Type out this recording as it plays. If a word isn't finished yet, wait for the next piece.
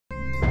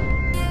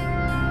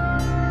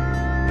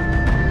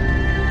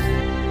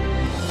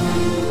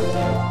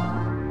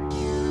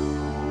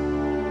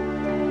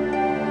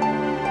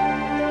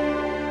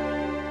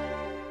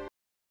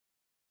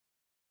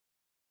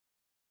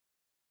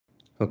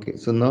Okay,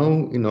 so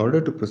now in order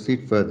to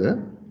proceed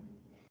further,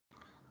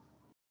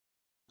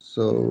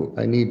 so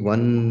I need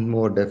one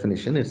more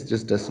definition. It's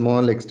just a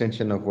small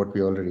extension of what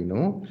we already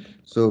know.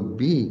 So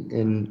B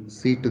in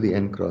C to the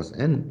n cross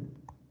n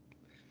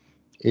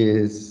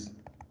is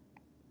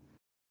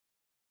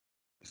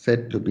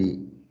said to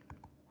be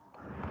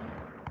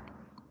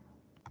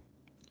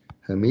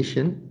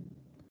Hermitian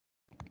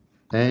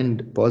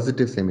and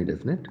positive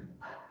semi-definite,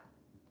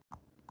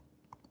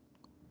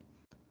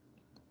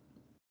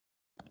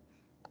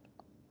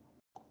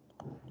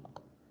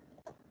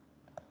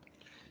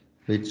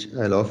 which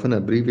I'll often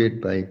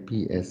abbreviate by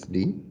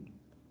PSD.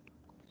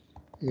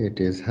 It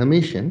is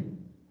Hermitian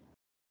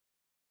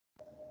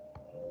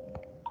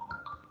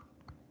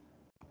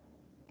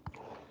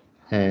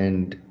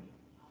and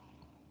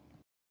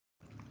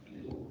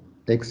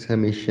x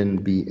Hermitian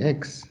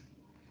Bx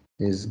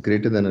is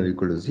greater than or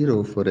equal to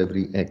 0 for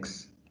every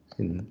x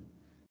in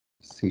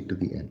C to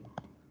the n.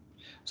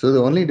 So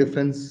the only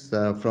difference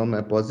from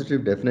a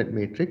positive definite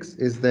matrix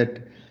is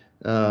that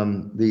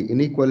the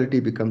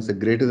inequality becomes a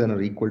greater than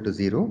or equal to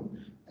 0,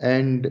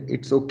 and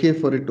it's okay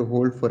for it to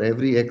hold for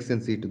every x in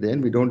C to the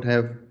n. We don't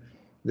have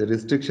the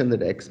restriction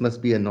that x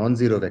must be a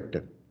non-zero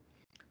vector.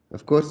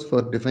 Of course,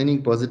 for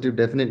defining positive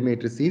definite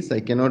matrices, I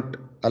cannot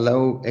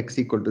allow x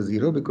equal to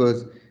 0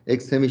 because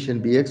x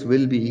Hermitian Bx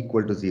will be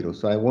equal to 0.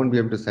 So I won't be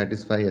able to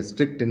satisfy a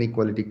strict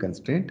inequality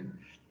constraint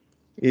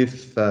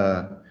if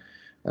I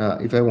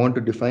want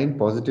to define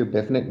positive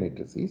definite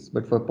matrices.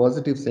 But for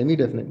positive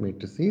semi-definite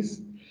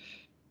matrices,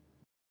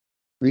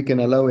 we can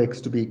allow x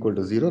to be equal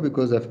to 0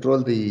 because after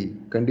all the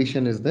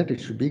condition is that it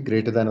should be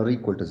greater than or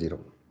equal to 0.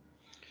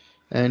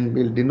 And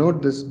we'll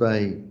denote this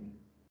by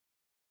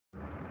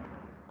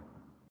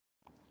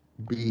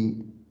b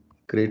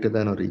greater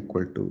than or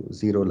equal to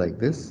 0 like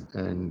this,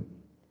 and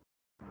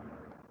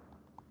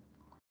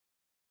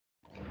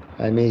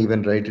I may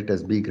even write it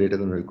as b greater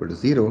than or equal to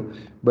 0,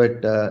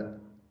 but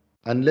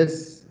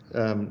unless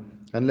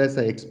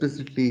I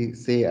explicitly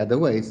say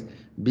otherwise,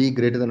 b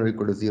greater than or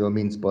equal to 0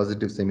 means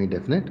positive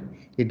semi-definite.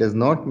 It does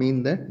not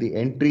mean that the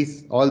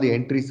entries, all the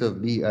entries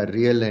of b are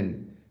real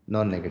and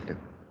non-negative.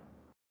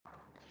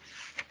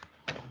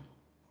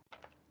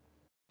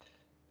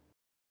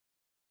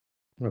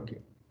 Okay.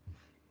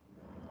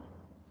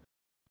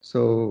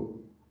 So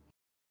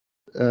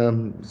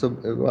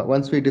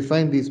once we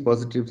define these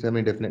positive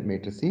semi-definite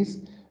matrices,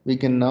 we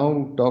can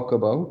now talk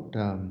about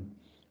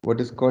what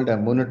is called a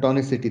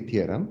monotonicity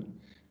theorem,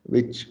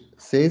 which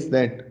says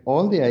that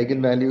all the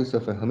eigenvalues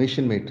of a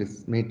Hermitian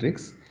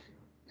matrix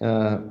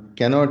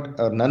cannot,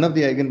 or none of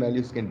the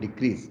eigenvalues can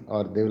decrease,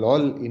 or they will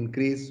all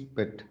increase,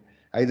 but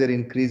either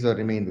increase or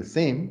remain the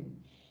same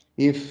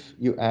if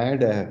you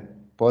add a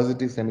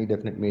positive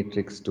semi-definite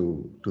matrix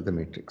to the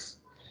matrix.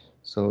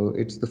 So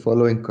it's the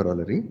following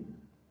corollary.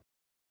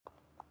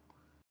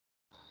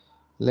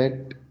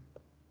 Let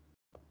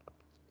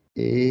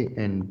A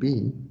and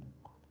B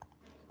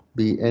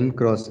be n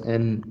cross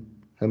n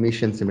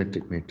Hermitian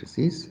symmetric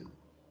matrices,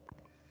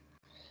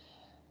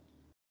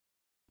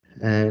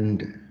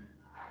 and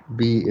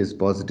B is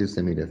positive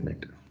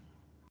semi-definite.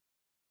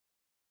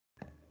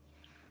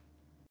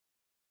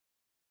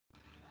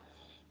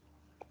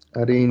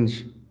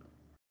 Arrange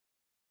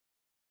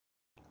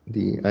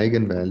the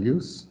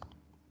eigenvalues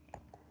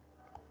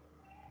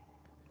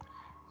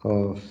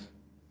of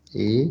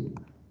A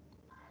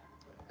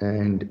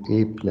and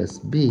A plus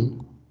B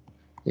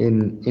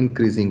in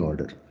increasing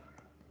order.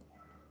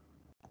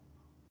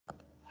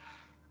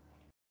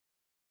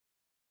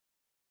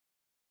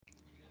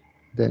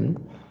 Then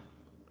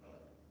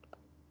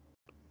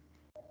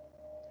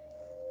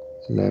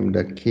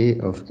lambda k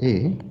of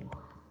A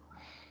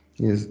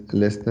is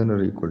less than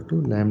or equal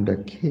to lambda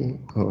k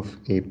of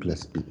A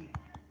plus B.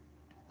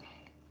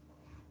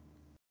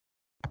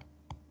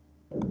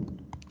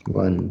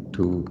 1,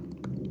 2,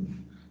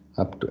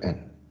 up to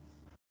n.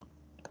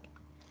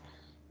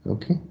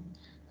 Okay.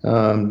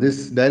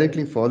 This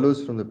directly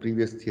follows from the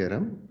previous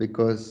theorem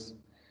because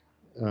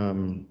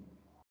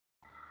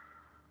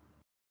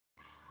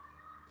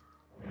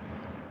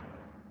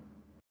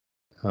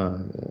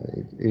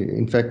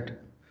in fact,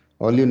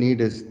 all you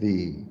need is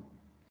the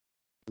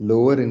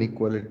lower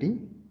inequality.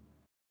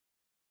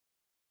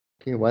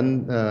 Okay,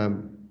 one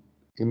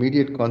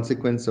immediate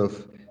consequence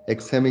of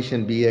x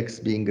Hermitian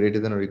Bx being greater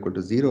than or equal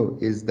to 0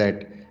 is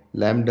that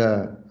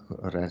lambda,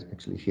 or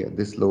actually here,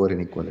 this lower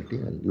inequality,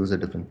 I'll use a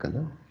different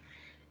color,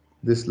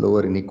 this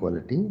lower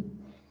inequality,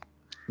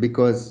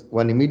 because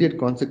one immediate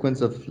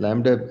consequence of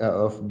lambda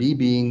of B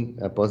being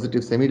a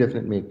positive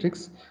semi-definite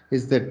matrix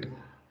is that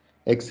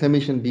x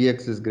Hermitian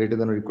Bx is greater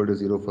than or equal to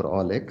 0 for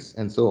all x,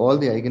 and so all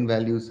the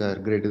eigenvalues are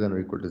greater than or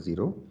equal to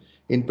 0.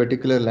 In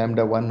particular,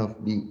 lambda 1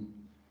 of B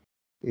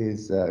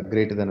is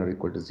greater than or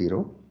equal to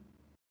 0.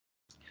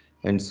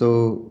 And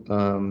so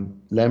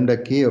lambda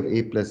k of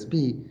A plus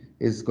B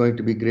is going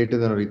to be greater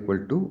than or equal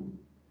to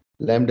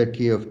lambda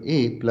k of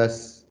A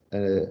plus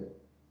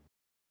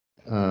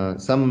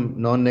some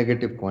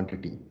non-negative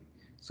quantity.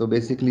 So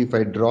basically, if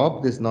I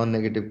drop this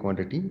non-negative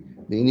quantity,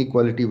 the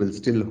inequality will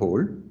still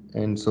hold,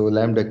 and so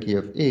lambda k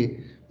of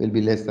A will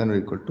be less than or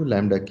equal to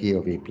lambda k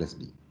of A plus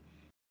B.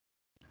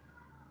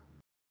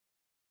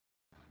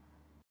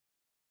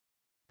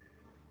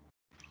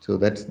 So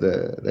that's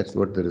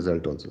what the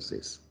result also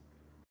says.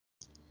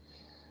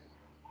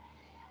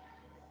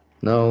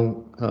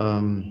 Now,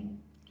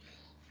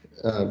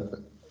 uh,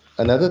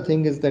 another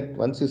thing is that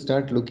once you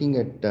start looking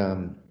at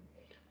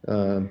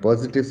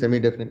positive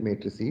semi-definite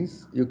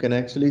matrices, you can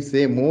actually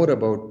say more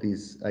about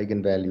these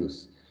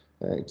eigenvalues.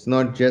 It's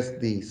not just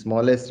the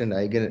smallest and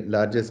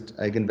largest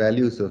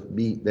eigenvalues of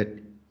B that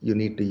you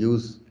need to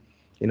use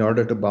in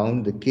order to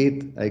bound the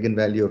kth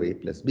eigenvalue of A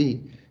plus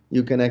B.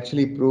 You can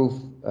actually prove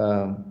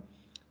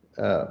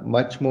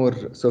much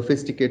more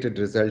sophisticated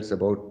results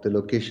about the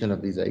location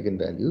of these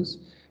eigenvalues.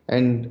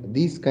 And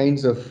these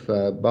kinds of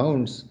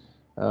bounds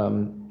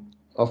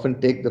often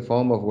take the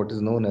form of what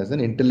is known as an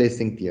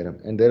interlacing theorem.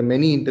 And there are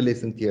many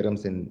interlacing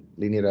theorems in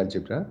linear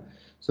algebra.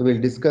 So we'll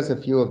discuss a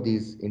few of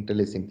these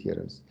interlacing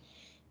theorems.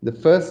 The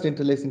first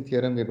interlacing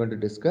theorem we're going to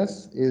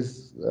discuss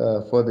is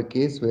for the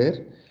case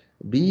where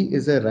B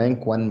is a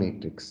rank 1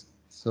 matrix.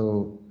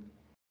 So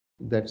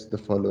that's the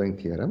following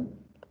theorem.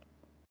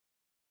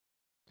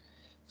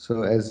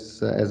 So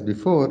as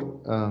before,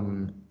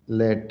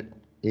 let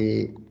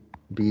A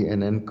be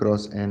an n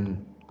cross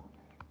n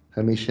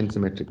Hermitian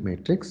symmetric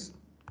matrix,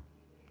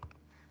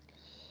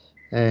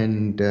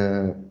 and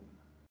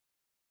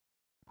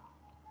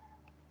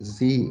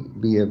Z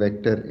be a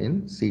vector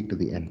in C to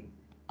the n.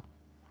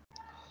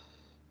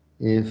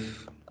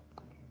 If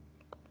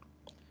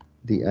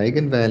the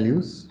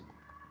eigenvalues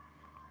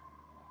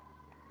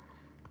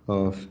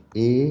of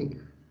A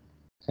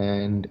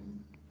and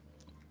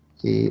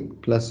A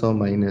plus or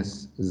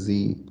minus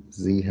Z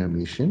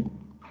Hermitian,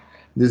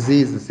 this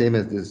Z is the same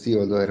as this Z,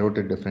 although I wrote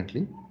it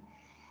differently,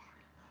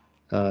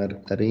 are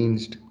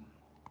arranged.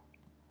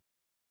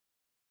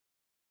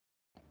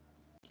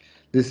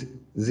 This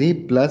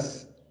Z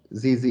plus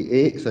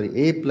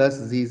A plus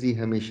ZZ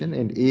Hermitian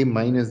and A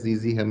minus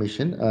ZZ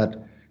Hermitian are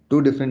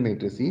two different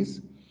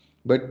matrices,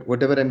 but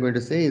whatever I'm going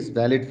to say is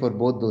valid for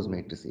both those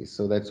matrices.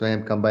 So that's why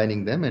I'm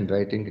combining them and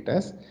writing it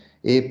as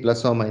A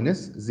plus or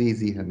minus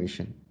ZZ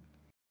Hermitian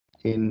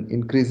in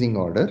increasing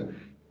order.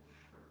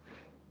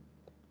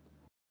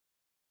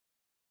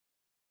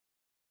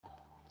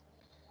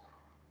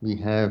 We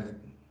have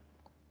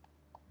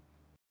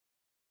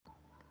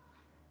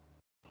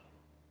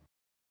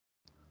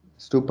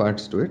two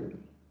parts to it.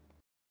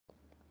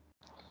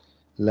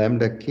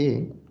 Lambda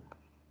k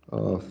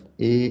of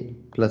A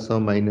plus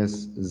or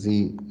minus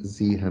Z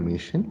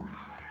Hermitian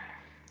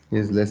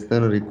is less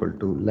than or equal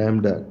to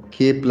lambda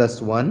k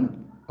plus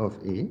 1 of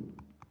A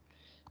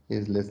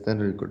is less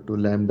than or equal to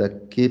lambda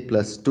k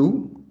plus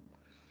 2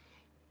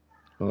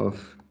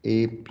 of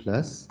A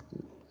plus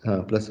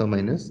or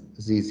minus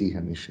ZZ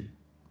Hermitian.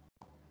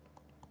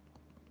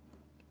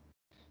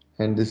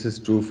 And this is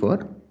true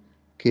for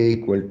k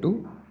equal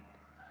to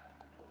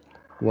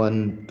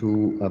 1,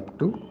 2 up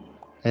to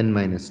n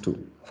minus 2.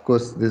 Of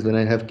course, this when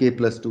I have k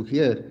plus 2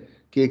 here,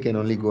 k can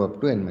only go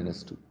up to n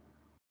minus 2.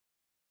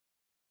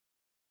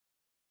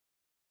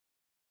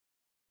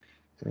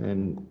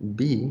 And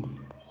B,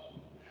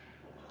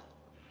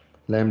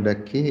 lambda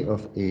k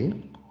of A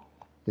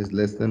is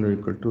less than or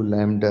equal to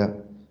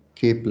lambda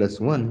k plus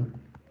 1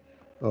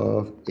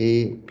 of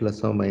A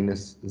plus or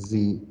minus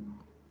Z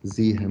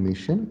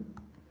Hermitian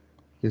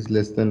is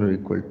less than or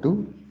equal to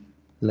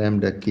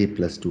lambda k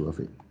plus 2 of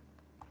A.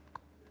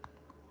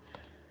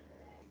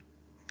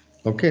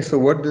 Okay, so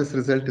what this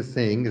result is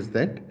saying is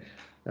that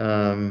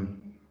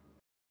um,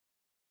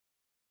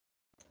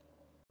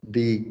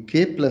 the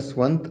k plus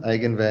 1th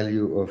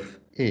eigenvalue of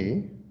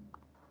A,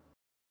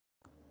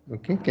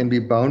 okay, can be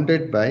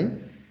bounded by,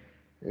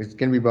 it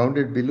can be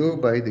bounded below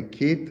by the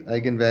kth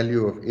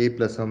eigenvalue of A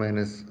plus or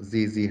minus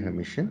ZZ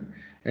Hermitian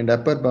and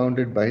upper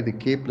bounded by the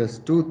k plus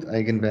 2th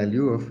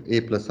eigenvalue of A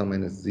plus or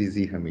minus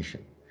ZZ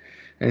Hermitian.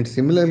 And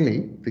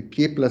similarly, the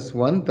k plus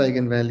 1th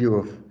eigenvalue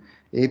of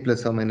A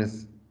plus or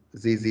minus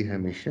ZZ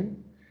Hermitian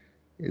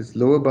is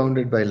lower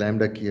bounded by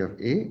lambda k of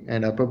A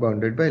and upper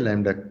bounded by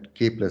lambda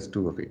k plus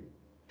 2 of A.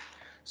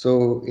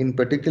 So in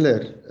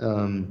particular,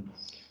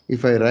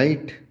 if I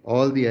write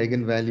all the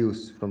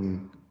eigenvalues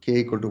from k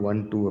equal to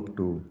 1, 2 up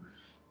to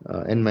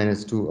n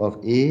minus 2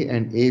 of A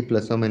and A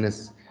plus or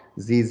minus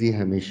ZZ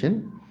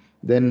Hermitian,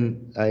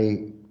 then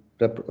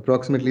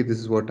approximately this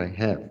is what I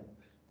have.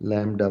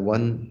 Lambda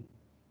 1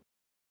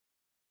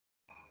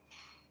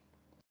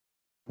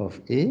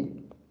 of A,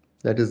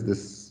 that is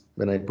this,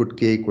 when I put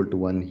k equal to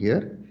 1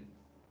 here,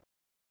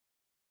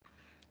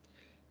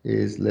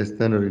 is less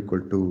than or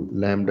equal to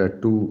lambda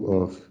 2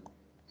 of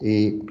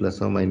A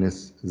plus or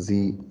minus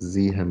Z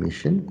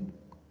Hermitian.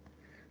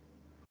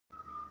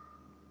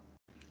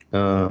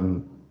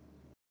 Um,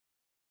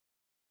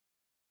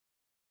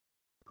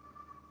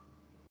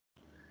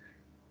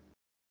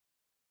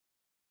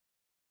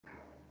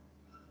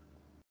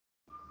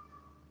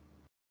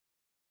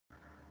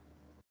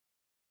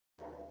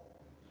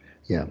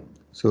 yeah,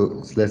 so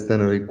it's less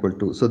than or equal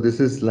to, so this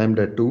is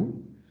lambda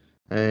 2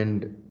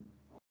 and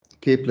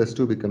k plus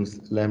 2 becomes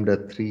lambda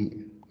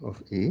 3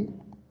 of a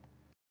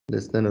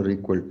less than or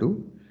equal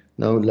to.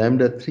 Now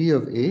lambda 3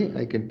 of a,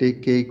 I can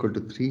take k equal to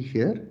 3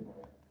 here.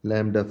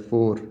 Lambda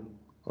 4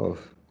 of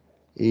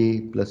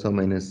a plus or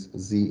minus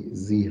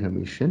z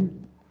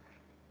Hermitian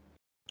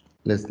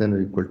less than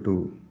or equal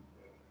to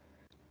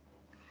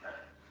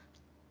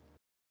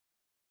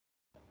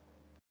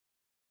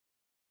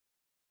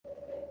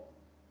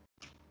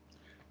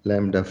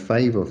lambda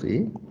 5 of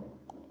a,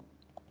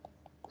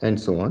 and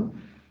so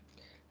on.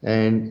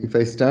 And if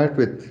I start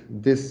with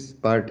this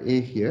part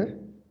a here,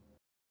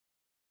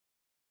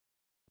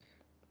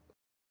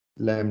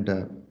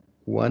 lambda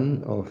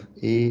 1 of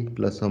a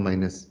plus or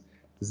minus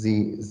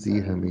z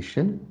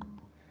Hermitian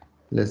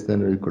less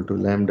than or equal to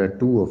lambda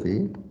 2 of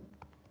a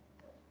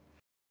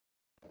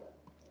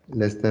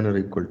less than or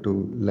equal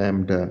to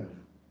lambda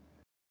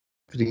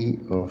 3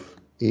 of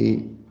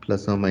a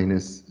plus or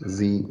minus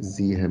z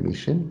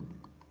Hermitian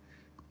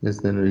less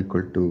than or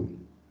equal to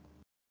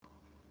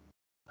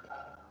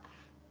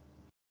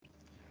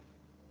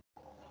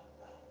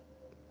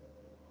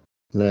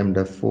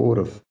lambda 4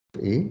 of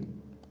a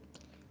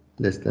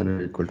less than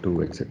or equal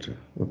to, etc.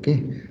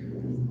 Okay,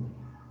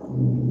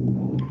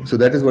 so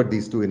that is what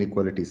these two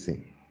inequalities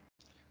say.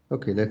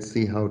 Okay, let's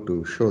see how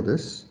to show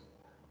this.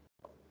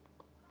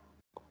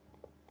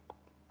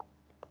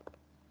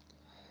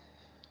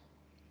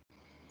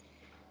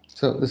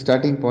 So the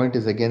starting point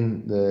is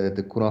again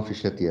the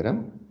Coulomb-Fisher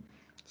theorem.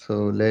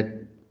 So let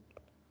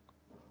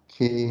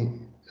k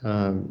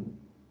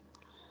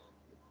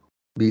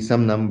be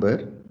some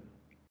number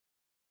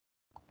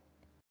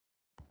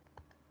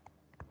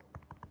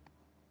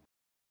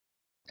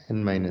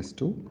n minus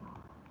 2.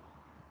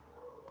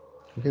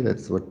 Okay,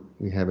 that's what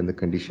we have in the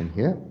condition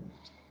here.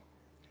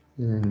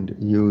 And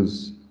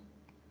use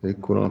the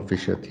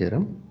Coulomb-Fisher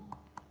theorem.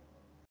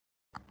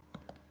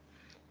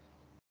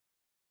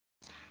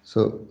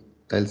 So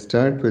I'll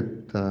start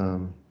with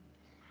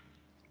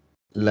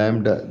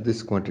lambda,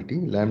 this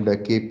quantity, lambda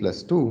k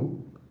plus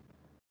 2,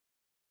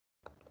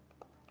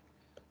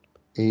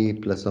 a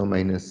plus or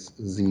minus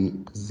z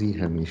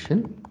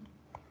Hermitian.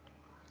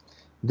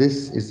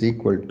 This is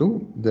equal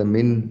to the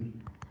min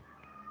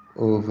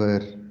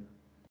over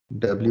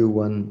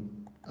w1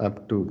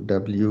 up to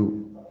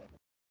w.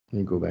 Let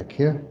me go back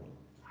here.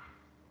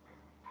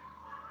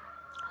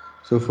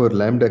 So for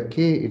lambda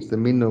k, it's the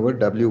min over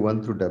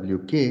w1 through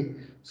wk.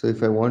 So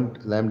if I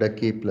want lambda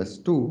k plus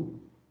 2,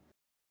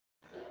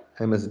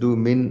 I must do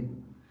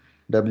min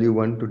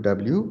w1 to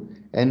w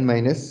n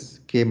minus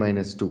k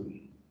minus 2.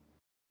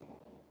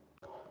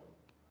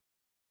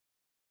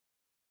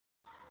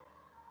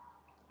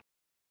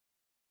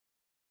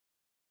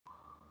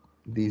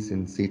 These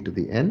in c to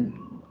the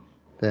n.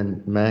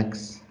 Then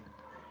max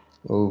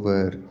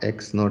over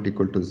x not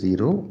equal to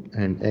 0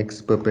 and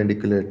x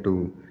perpendicular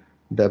to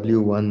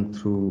w1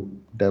 through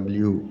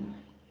w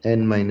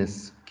n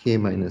minus k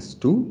minus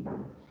 2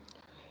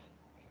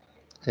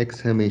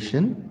 x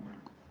Hermitian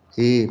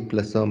a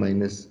plus or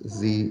minus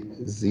z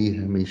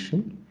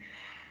Hermitian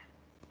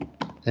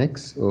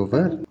x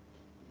over,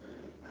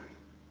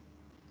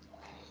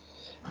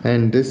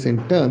 and this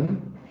in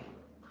turn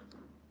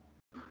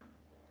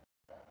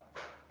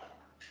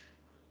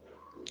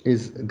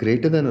is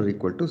greater than or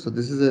equal to, so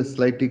this is a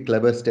slightly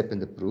clever step in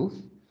the proof,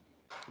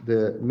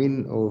 the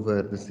min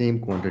over the same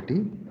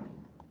quantity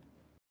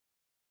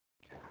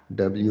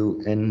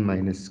wn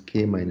minus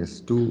k minus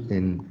 2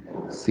 in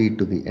c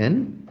to the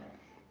n,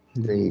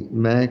 the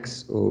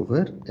max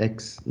over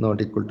x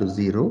not equal to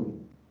 0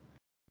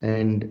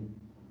 and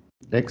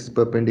x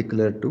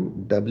perpendicular to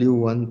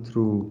w1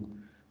 through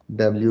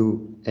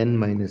wn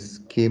minus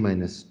k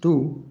minus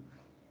 2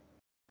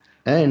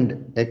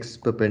 and x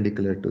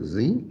perpendicular to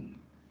z,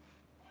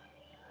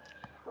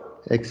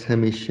 x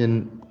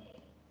Hermitian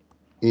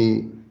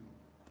a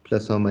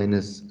plus or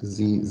minus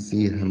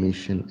z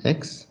Hermitian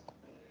x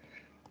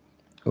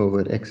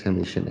over x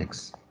Hermitian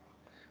x.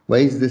 Why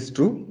is this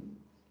true?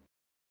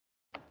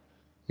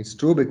 It's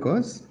true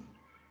because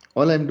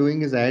all I'm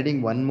doing is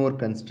adding one more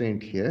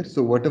constraint here.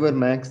 So whatever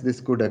max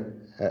this could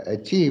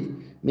achieve,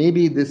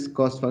 maybe this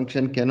cost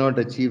function cannot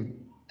achieve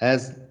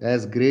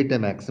as great a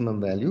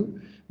maximum value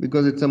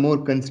because it's a more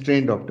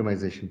constrained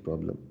optimization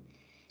problem.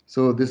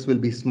 So this will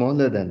be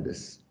smaller than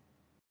this.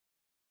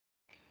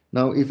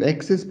 Now if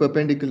x is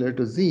perpendicular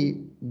to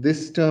z,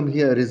 this term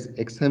here is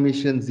x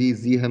Hermitian z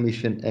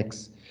Hermitian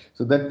x.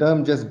 So that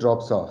term just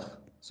drops off.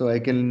 So I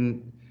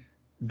can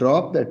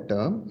drop that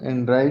term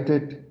and write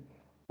it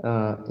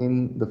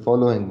in the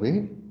following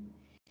way.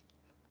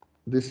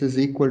 This is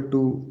equal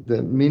to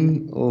the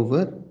min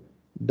over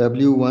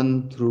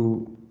w1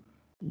 through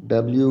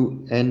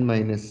wn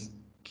minus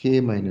k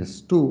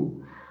minus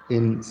 2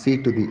 in c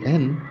to the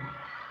n,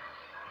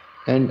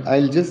 and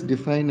I'll just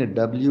define a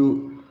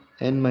wn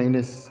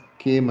minus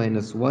k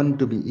minus 1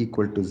 to be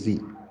equal to z,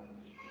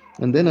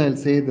 and then I'll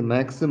say the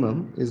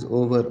maximum is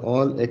over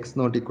all x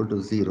not equal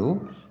to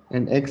 0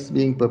 and x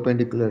being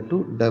perpendicular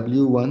to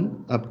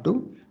w1 up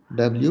to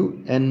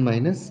wn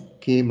minus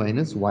k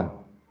minus 1.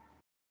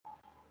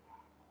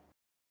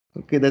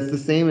 Okay, that's the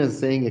same as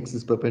saying x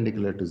is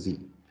perpendicular to z.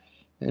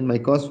 And my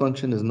cost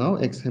function is now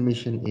x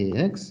Hessian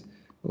ax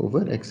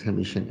over x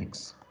Hessian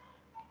x.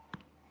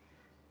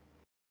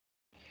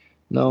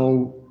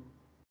 Now,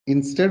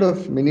 instead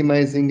of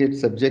minimizing it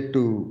subject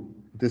to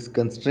this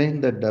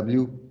constraint that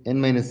wn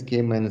minus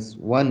k minus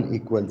 1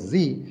 equals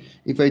z,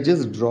 if I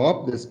just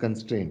drop this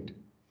constraint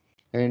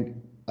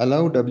and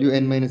allow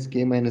wn minus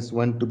k minus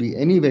 1 to be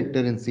any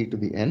vector in C to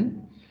the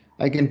n,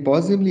 I can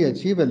possibly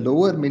achieve a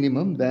lower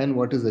minimum than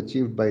what is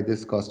achieved by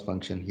this cost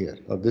function here,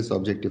 or this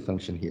objective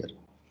function here,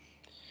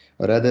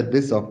 or rather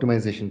this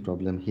optimization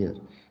problem here.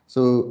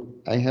 So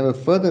I have a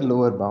further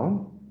lower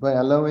bound by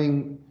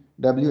allowing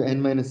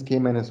wn minus k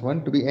minus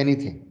 1 to be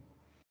anything.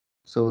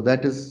 So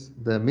that is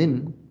the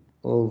min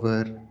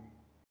over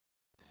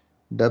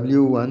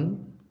w1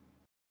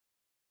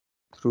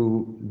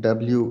 through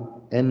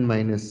wn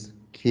minus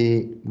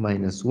k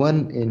minus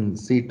 1 in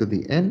C to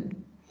the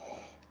n,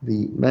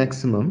 the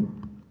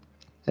maximum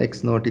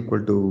x not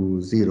equal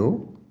to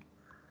 0,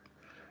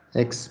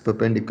 x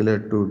perpendicular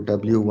to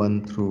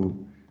w1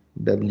 through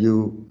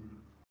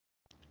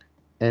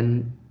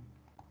wn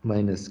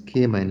minus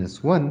k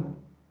minus 1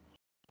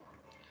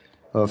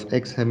 of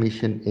x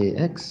Hessian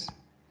ax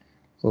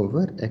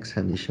over x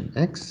Hessian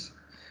x.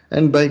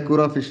 And by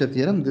Courant-Fisher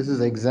theorem, this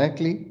is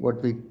exactly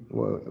what we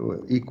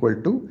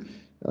equal to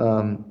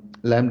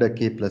lambda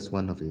k plus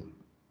 1 of a.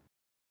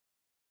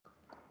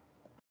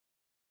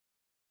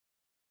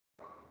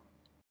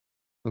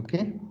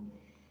 Okay,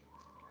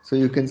 so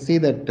you can see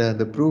that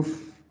the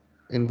proof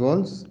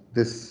involves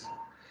this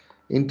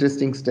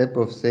interesting step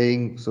of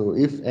saying, so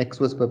if x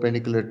was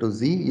perpendicular to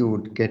z, you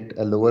would get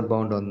a lower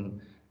bound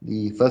on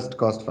the first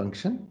cost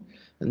function,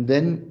 and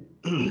then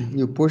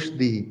you push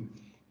the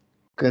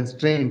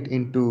constraint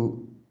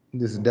into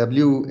this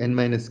wn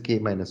minus k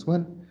minus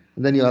 1,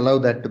 and then you allow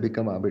that to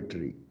become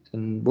arbitrary,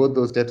 and both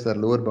those steps are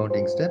lower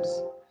bounding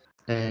steps,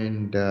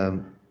 and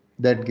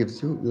that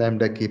gives you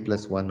lambda k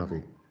plus 1 of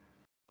a.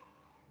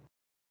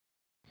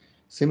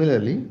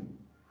 Similarly,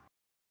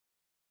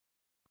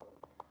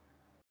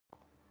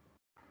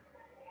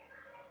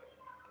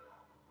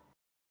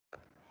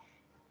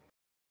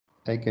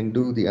 I can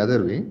do the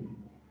other way.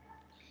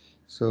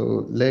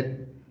 So let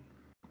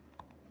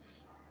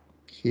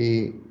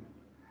k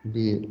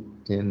be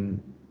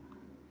in,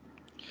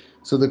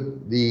 so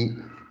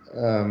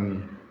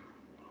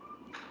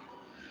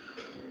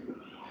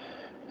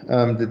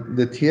um,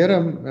 the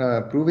theorem,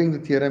 proving the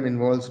theorem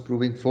involves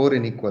proving four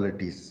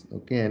inequalities.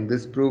 Okay, and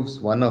this proves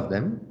one of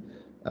them.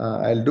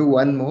 I'll do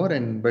one more,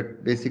 and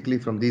but basically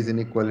from these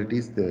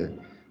inequalities, the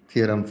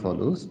theorem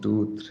follows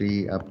 2,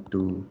 3 up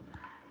to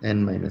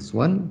n minus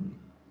 1.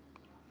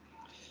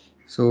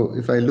 So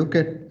if I look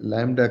at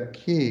lambda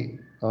k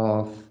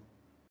of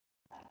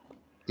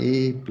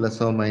a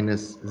plus or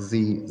minus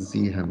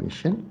z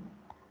Hessian,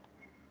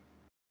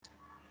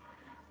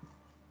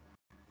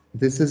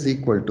 this is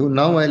equal to,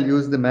 now I'll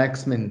use the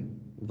max min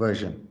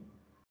version.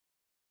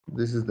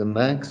 This is the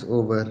max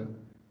over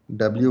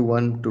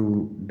w1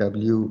 to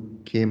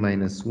wk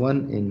minus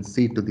 1 in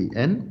C to the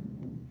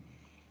n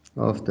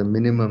of the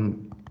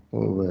minimum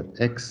over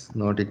x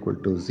not equal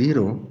to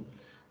 0,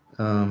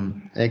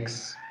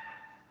 x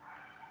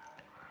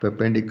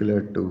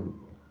perpendicular to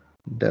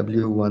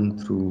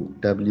w1 through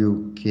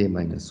wk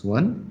minus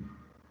 1,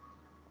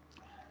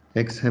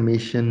 x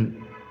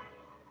Hessian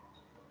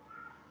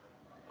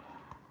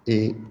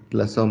a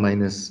plus or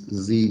minus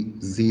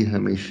z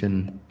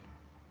Hessian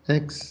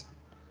x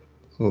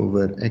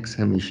over x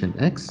Hessian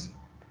x.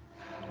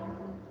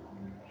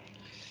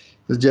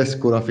 It's just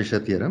Courant-Fisher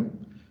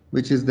theorem,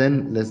 which is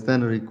then less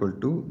than or equal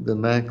to the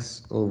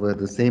max over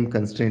the same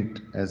constraint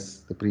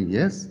as the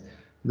previous,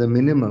 the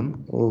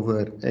minimum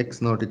over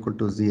x not equal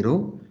to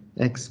 0,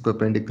 x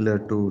perpendicular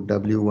to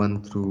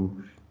w1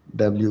 through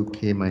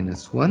wk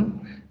minus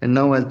 1, and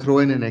now I'll throw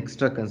in an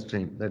extra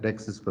constraint that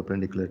x is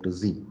perpendicular to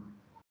z,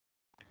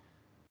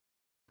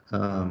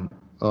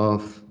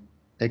 of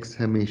x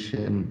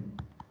Hessian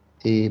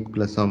a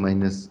plus or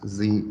minus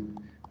z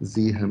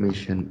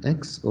Hessian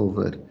x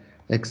over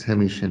x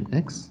Hessian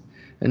x.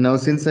 And now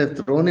since I've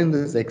thrown in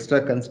this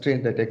extra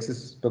constraint that x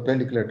is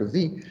perpendicular to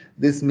z,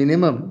 this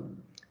minimum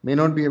may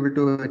not be able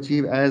to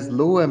achieve as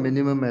low a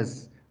minimum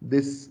as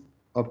this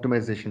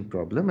optimization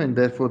problem, and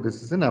therefore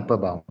this is an upper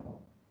bound.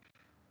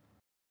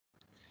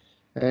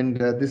 And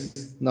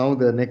this, now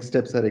the next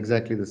steps are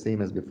exactly the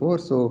same as before.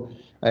 So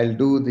I'll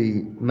do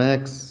the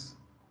max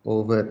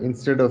over,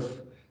 instead of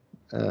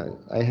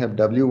I have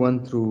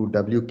w1 through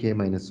wk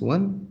minus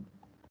 1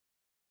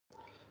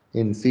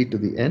 in C to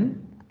the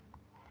n,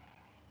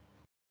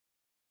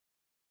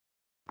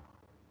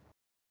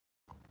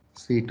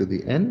 C to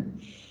the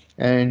n,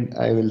 and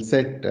I will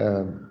set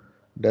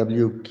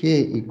wk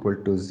equal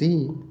to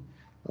z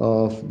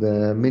of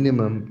the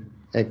minimum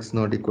x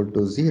not equal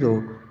to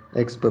 0,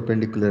 x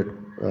perpendicular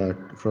to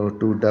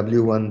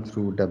w1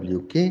 through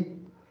wk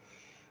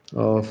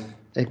of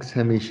x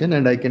Hessian,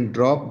 and I can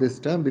drop this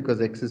term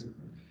because x is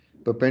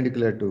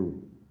perpendicular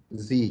to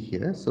z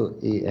here, so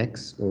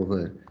ax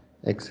over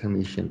x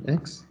Hessian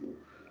x.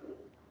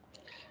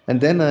 And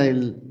then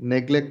I'll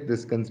neglect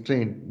this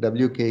constraint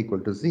wk equal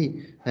to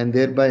z, and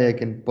thereby I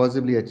can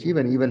possibly achieve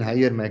an even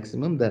higher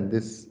maximum than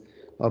this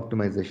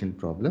optimization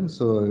problem.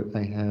 So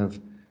I have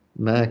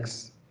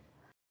max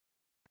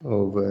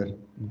over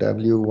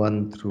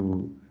w1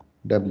 through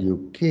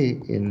wk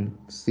in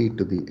c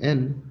to the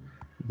n,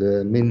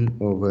 the min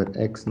over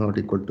x not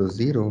equal to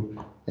 0,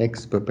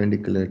 x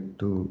perpendicular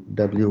to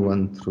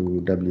w1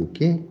 through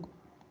wk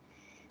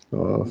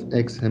of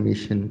x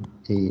Hermitian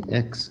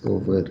ax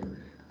over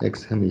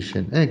x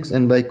Hermitian x,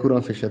 and by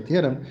Courant-Fisher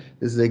theorem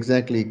this is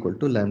exactly equal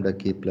to lambda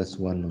k plus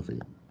 1 of a.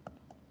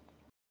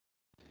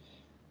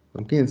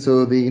 Okay, and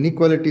so the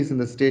inequalities in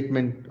the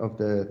statement of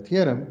the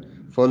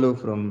theorem follow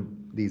from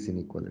these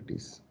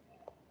inequalities.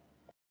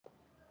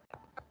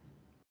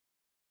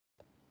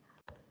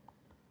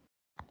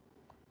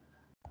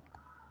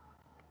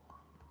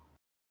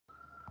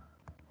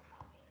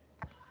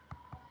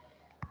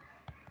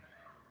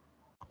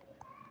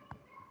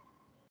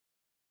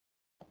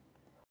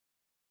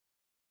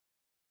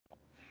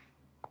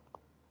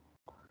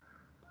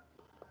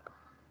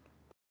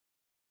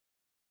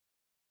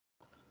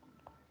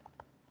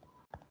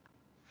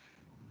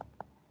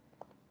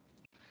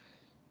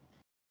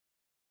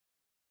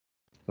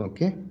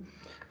 Okay,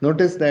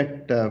 notice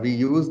that we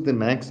use the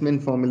max-min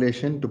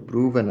formulation to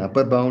prove an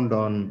upper bound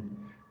on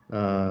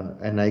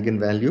an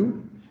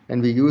eigenvalue,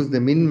 and we use the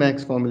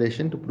min-max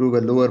formulation to prove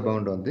a lower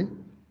bound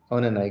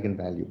on an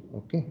eigenvalue.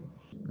 Okay.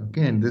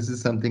 Okay, and this is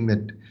something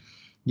that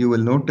you will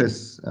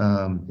notice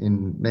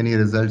in many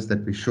results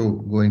that we show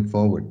going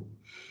forward.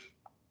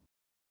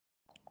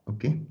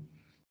 Okay.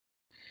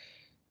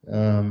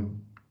 Um,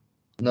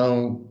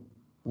 Now,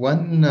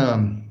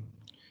 one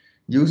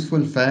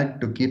useful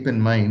fact to keep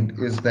in mind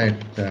is that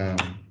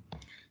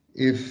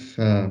if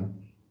uh,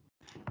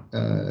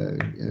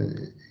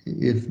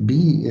 if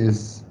B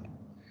is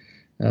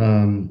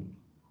um,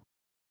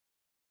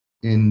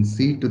 in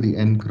C to the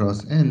n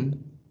cross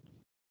n,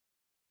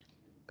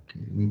 okay,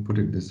 let me put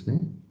it this way.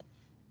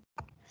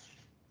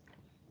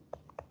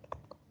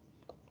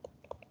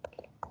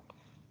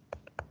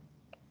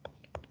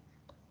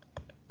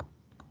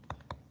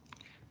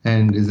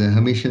 And is a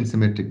Hermitian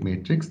symmetric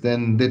matrix,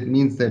 then that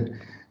means that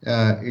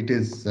it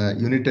is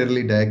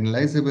unitarily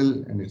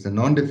diagonalizable and it's a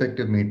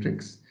non-defective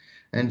matrix.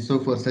 And so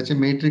for such a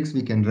matrix,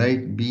 we can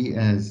write B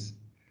as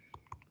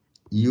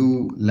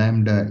U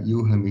lambda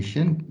U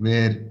Hermitian,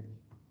 where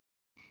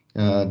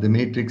the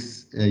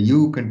matrix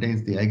U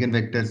contains the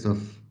eigenvectors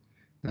of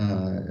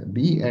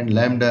B, and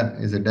lambda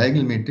is a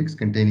diagonal matrix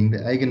containing the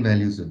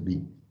eigenvalues of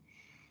B.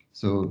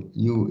 So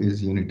U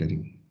is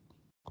unitary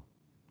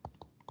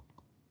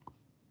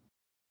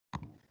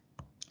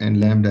and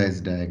lambda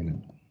is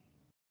diagonal.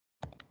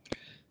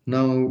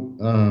 Now,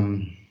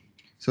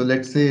 so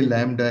let's say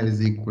lambda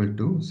is equal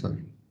to,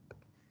 sorry,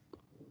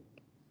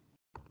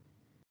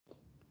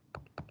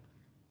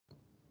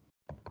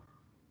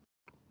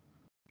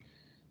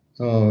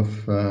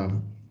 of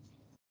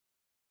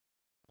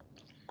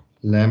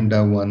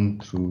lambda 1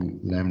 through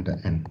lambda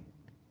n.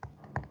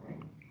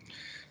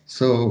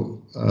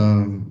 So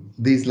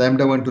these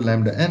lambda 1 to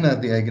lambda n are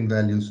the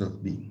eigenvalues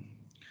of B.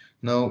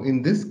 Now,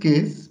 in this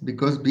case,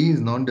 because B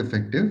is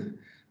non-defective,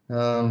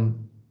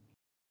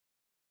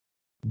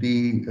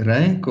 the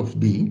rank of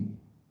B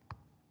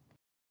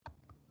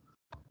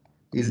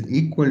is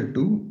equal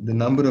to the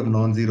number of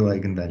non-zero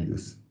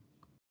eigenvalues.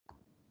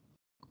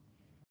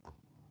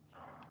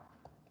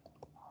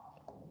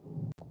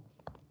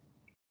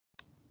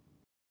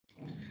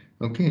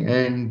 Okay,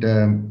 and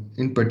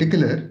in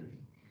particular,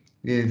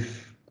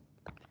 if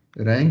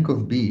rank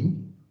of B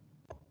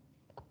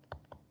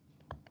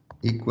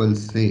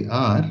equals say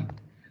R,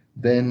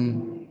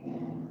 then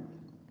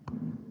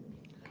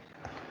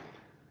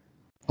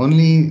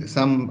only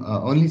some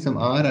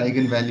R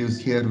eigenvalues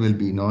here will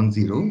be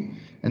non-zero,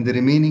 and the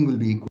remaining will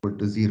be equal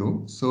to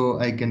 0. So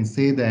I can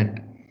say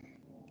that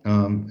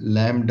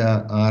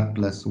lambda R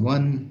plus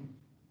 1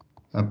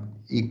 up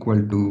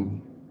equal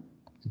to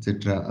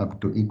etc.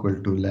 up to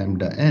equal to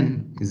lambda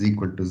n is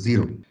equal to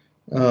 0.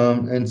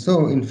 And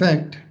so in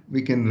fact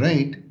we can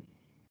write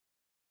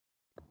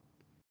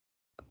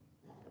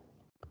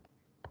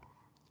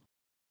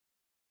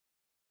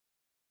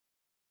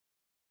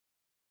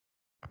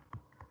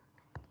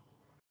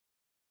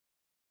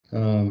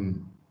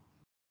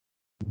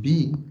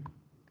B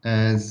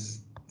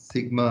as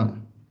sigma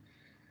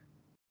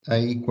I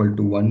equal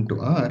to 1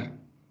 to R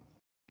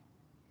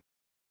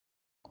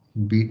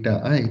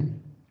beta I,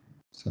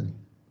 sorry,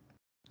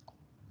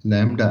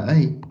 lambda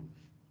I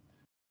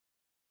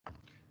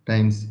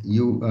times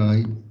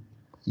ui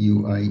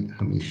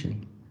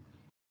Hermitian.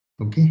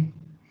 Okay,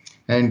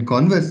 and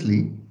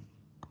conversely,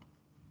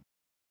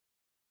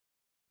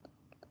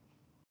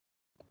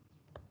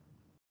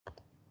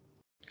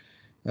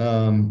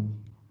 um,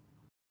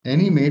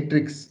 any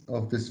matrix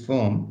of this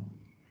form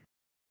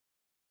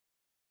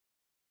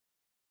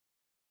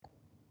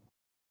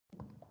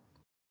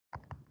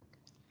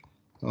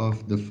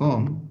of the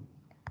form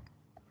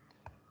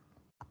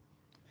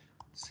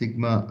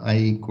sigma I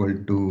equal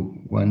to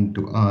 1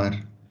 to R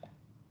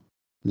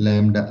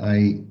lambda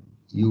I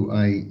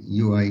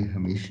ui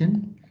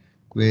Hermitian,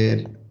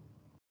 where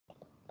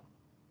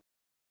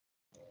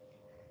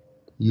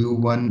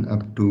u1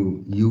 up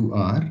to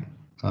ur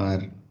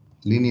are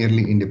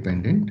linearly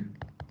independent,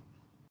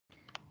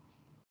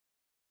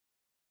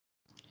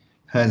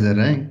 has a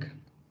rank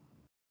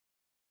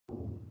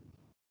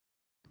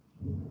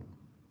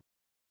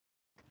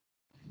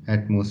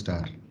at most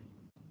r.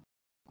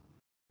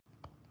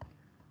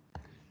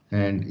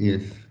 And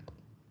if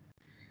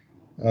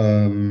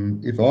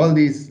all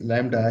these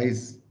lambda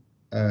i's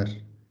are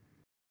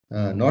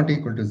not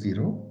equal to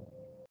 0,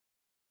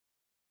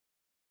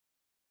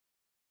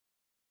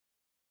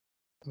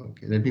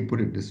 okay, let me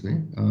put it this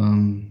way.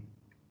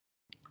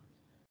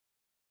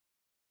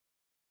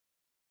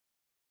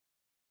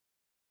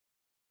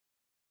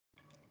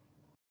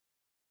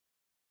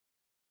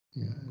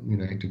 Yeah, let me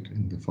write it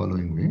in the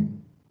following way.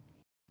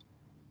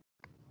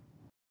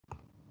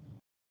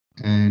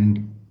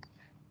 And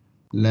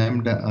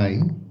lambda I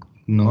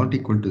not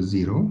equal to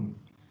 0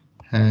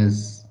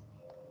 has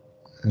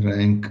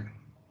rank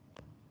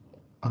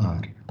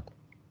r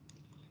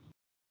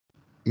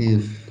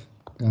if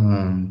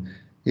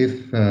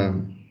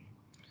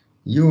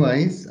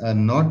ui's are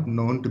not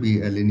known to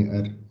be a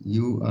linear,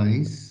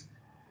 ui's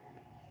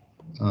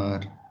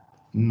are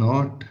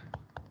not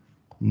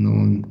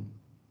known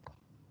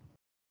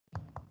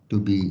to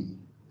be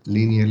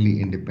linearly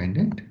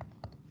independent,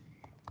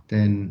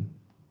 then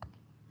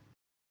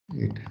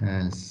it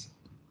has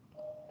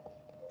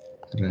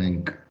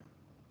rank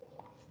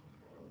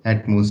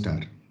at most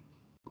r.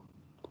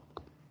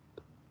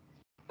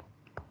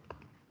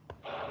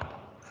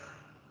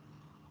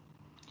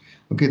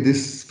 Okay,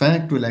 this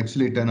fact will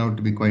actually turn out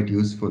to be quite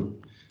useful.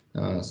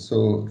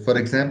 So, for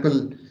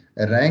example,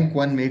 a rank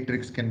 1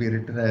 matrix can be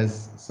written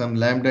as some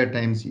lambda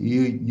times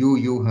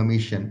u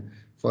Hermitian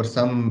for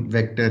some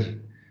vector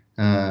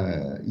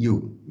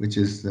u, which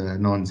is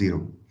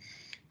non-zero.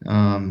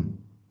 Um,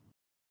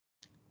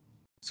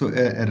 so,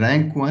 a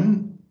rank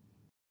 1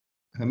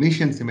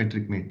 Hermitian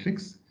symmetric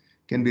matrix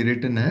can be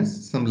written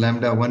as some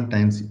lambda 1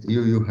 times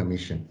u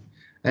Hermitian,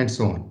 and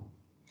so on.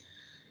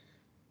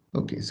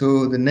 Okay,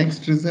 so the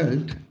next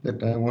result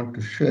that I want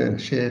to share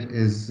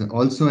is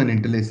also an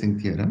interlacing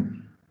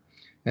theorem.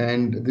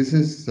 And this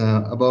is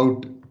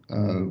about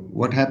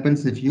what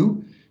happens if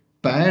you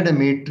pad a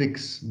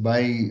matrix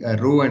by a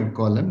row and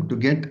column to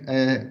get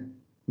a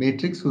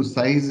matrix whose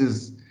size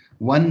is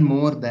one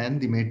more than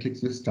the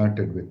matrix you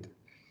started with.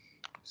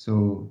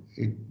 So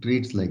it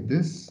reads like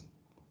this.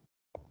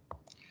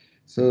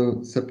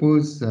 So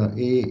suppose A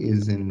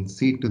is in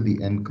C to the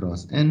n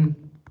cross n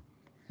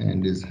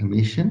and is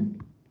Hermitian,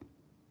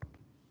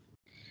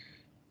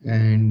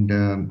 and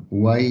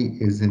y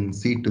is in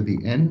C to the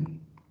n,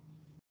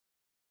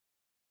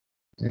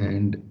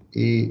 and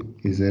a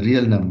is a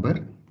real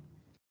number,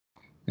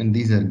 and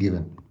these are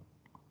given.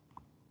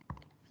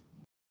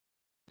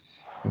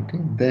 Okay,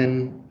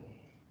 then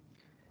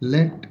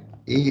let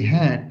a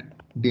hat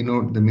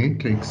denote the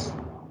matrix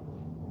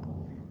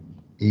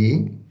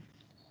A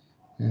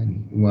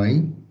and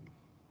y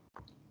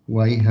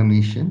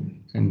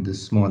Hermitian, and the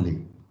small a.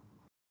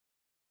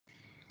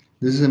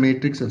 This is a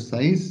matrix of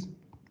size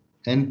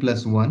n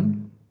plus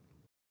 1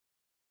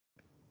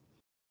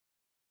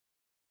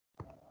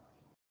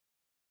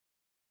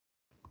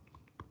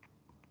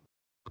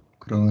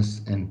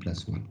 cross n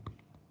plus 1.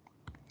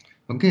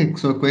 Okay,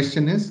 so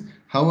question is,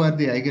 how are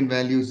the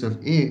eigenvalues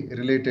of A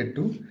related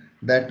to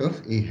that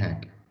of A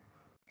hat?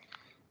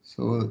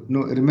 So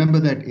no, remember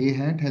that A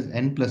hat has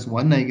n plus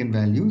 1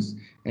 eigenvalues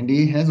and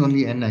A has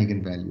only n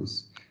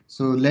eigenvalues.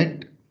 So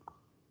let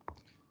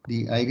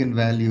the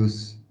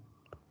eigenvalues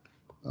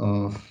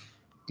of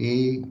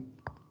A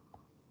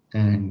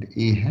and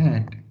A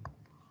hat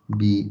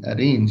be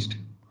arranged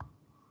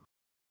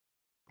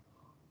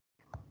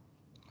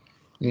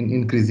in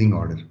increasing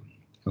order.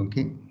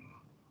 Okay.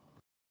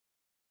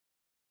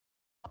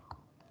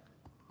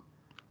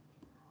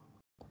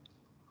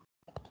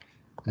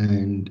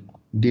 And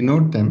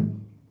denote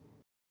them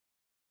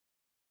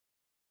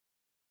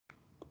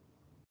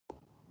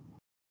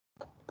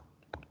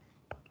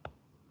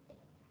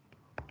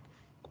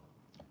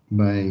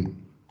by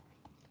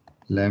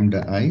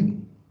lambda I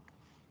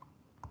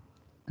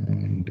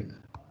and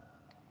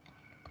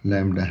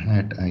lambda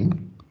hat I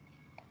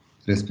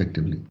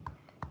respectively.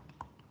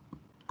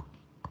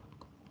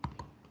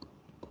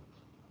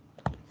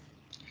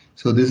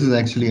 So this is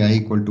actually I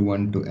equal to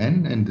 1 to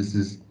n, and this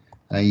is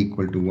I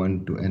equal to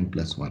 1 to n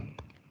plus 1.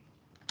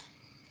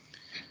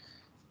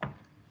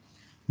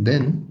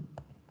 Then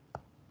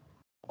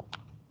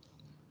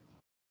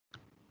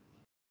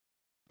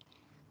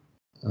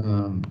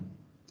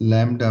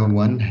lambda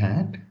 1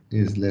 hat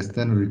is less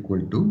than or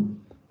equal to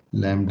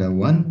lambda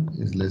 1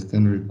 is less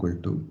than or equal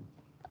to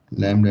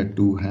lambda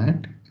 2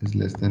 hat is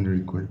less than or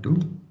equal to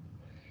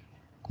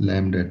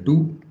lambda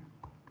 2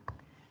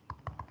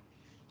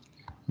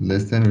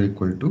 less than or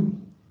equal to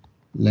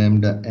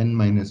lambda n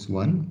minus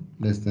 1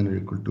 less than or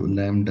equal to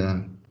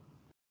lambda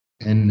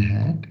n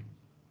hat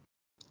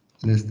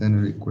less than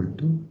or equal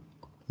to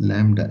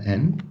lambda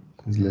n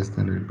is less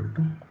than or equal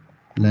to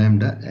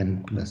lambda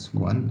n plus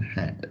 1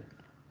 hat.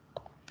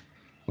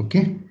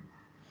 Okay,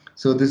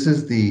 so this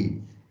is the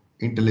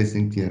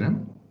interlacing theorem.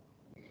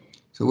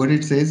 So what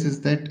it says is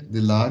that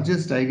the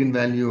largest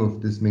eigenvalue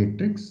of this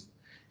matrix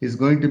is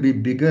going to be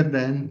bigger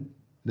than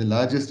the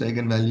largest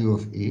eigenvalue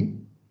of A.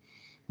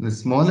 The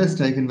smallest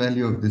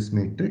eigenvalue of this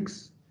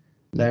matrix,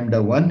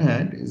 lambda 1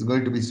 hat, is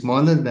going to be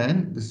smaller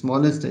than the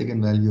smallest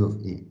eigenvalue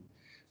of A.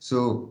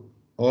 So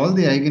all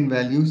the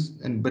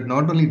eigenvalues, and but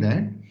not only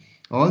that,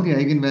 all the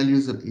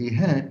eigenvalues of A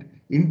hat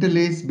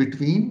interlace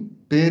between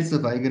pairs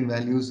of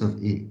eigenvalues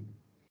of A.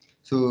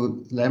 So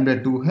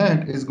lambda 2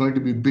 hat is going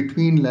to be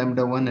between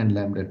lambda 1 and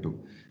lambda 2.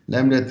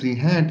 Lambda 3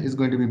 hat is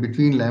going to be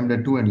between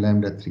lambda 2 and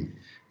lambda 3.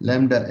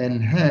 Lambda n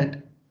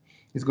hat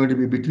is going to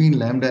be between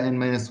lambda n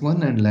minus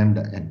 1 and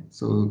lambda n.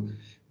 So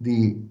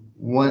the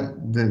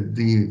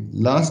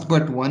last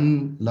but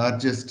one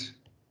largest,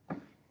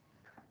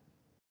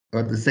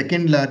 or the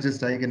second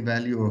largest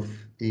eigenvalue of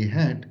A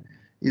hat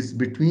is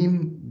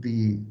between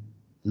the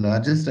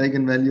largest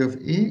eigenvalue of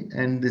A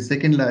and the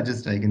second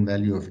largest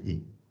eigenvalue of A.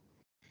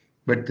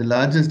 But the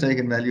largest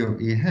eigenvalue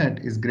of A hat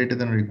is greater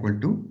than or equal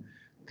to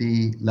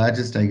the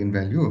largest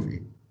eigenvalue of A.